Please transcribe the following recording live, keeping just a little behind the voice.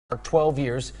12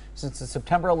 years since the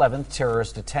September 11th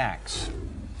terrorist attacks.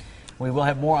 We will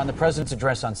have more on the president's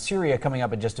address on Syria coming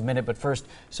up in just a minute, but first,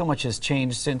 so much has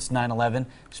changed since 9/11,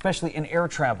 especially in air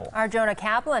travel. Our Jonah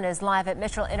Kaplan is live at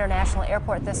Mitchell International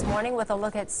Airport this morning with a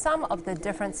look at some of the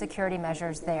different security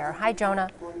measures there. Hi, Jonah.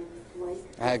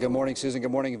 Hi, good morning, Susan.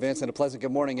 Good morning, Vince, and a pleasant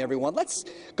good morning, everyone. Let's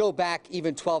go back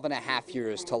even 12 and a half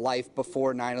years to life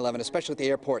before 9/11, especially at the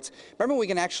airports. Remember,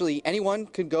 anyone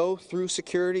could go through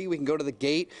security. We can go to the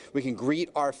gate. We can greet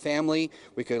our family.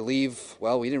 We could leave,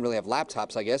 well, we didn't really have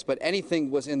laptops, I guess, but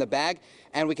anything was in the bag,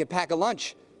 and we could pack a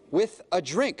lunch with a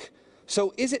drink.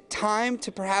 So is it time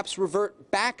to perhaps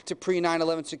revert back to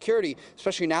pre-9/11 security,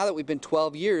 especially now that we've been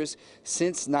 12 years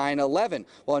since 9/11?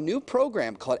 Well, a new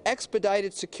program called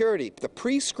Expedited Security, the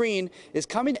pre-screen, is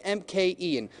coming to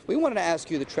MKE, and we wanted to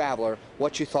ask you, the traveler,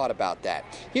 what you thought about that.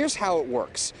 Here's how it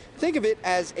works. Think of it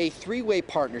as a three-way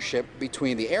partnership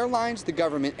between the airlines, the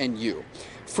government, and you.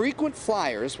 Frequent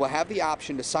flyers will have the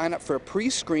option to sign up for a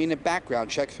pre-screen and background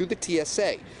check through the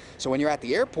TSA. So when you're at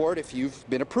the airport, if you've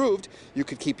been approved, you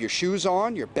could keep your shoes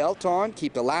on, your belt on,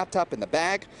 keep the laptop in the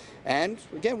bag. And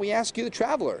again, we ask you, the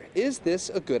traveler, is this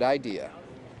a good idea?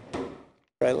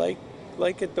 I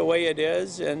like it the way it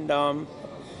is, and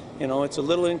you know, it's a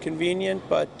little inconvenient,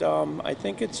 but I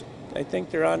think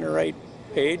they're on the right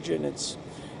page, and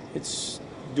it's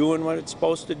doing what it's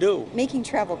supposed to do. Making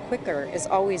travel quicker is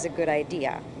always a good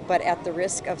idea, but at the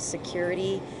risk of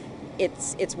security,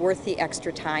 it's worth the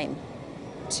extra time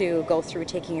to go through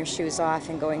taking your shoes off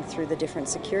and going through the different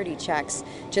security checks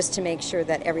just to make sure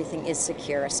that everything is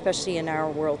secure, especially in our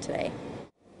world today.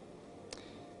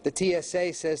 The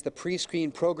TSA says the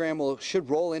pre-screen program should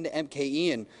roll into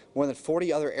MKE and more than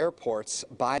 40 other airports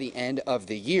by the end of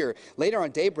the year. Later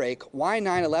on Daybreak, why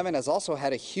 9/11 has also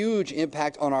had a huge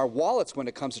impact on our wallets when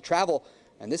it comes to travel,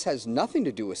 and this has nothing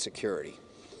to do with security.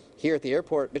 Here at the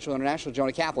airport, Mitchell International,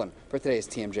 Jonah Kaplan for today's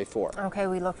TMJ4. Okay,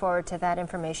 we look forward to that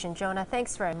information. Jonah,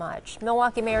 thanks very much.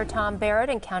 Milwaukee Mayor Tom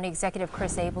Barrett and County Executive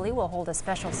Chris Abele will hold a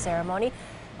special ceremony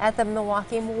at the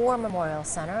Milwaukee War Memorial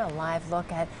Center. A live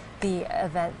look at the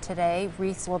event today.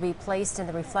 Wreaths will be placed in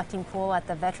the reflecting pool at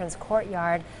the Veterans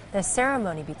Courtyard. The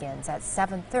ceremony begins at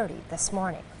 7:30 this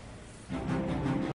morning.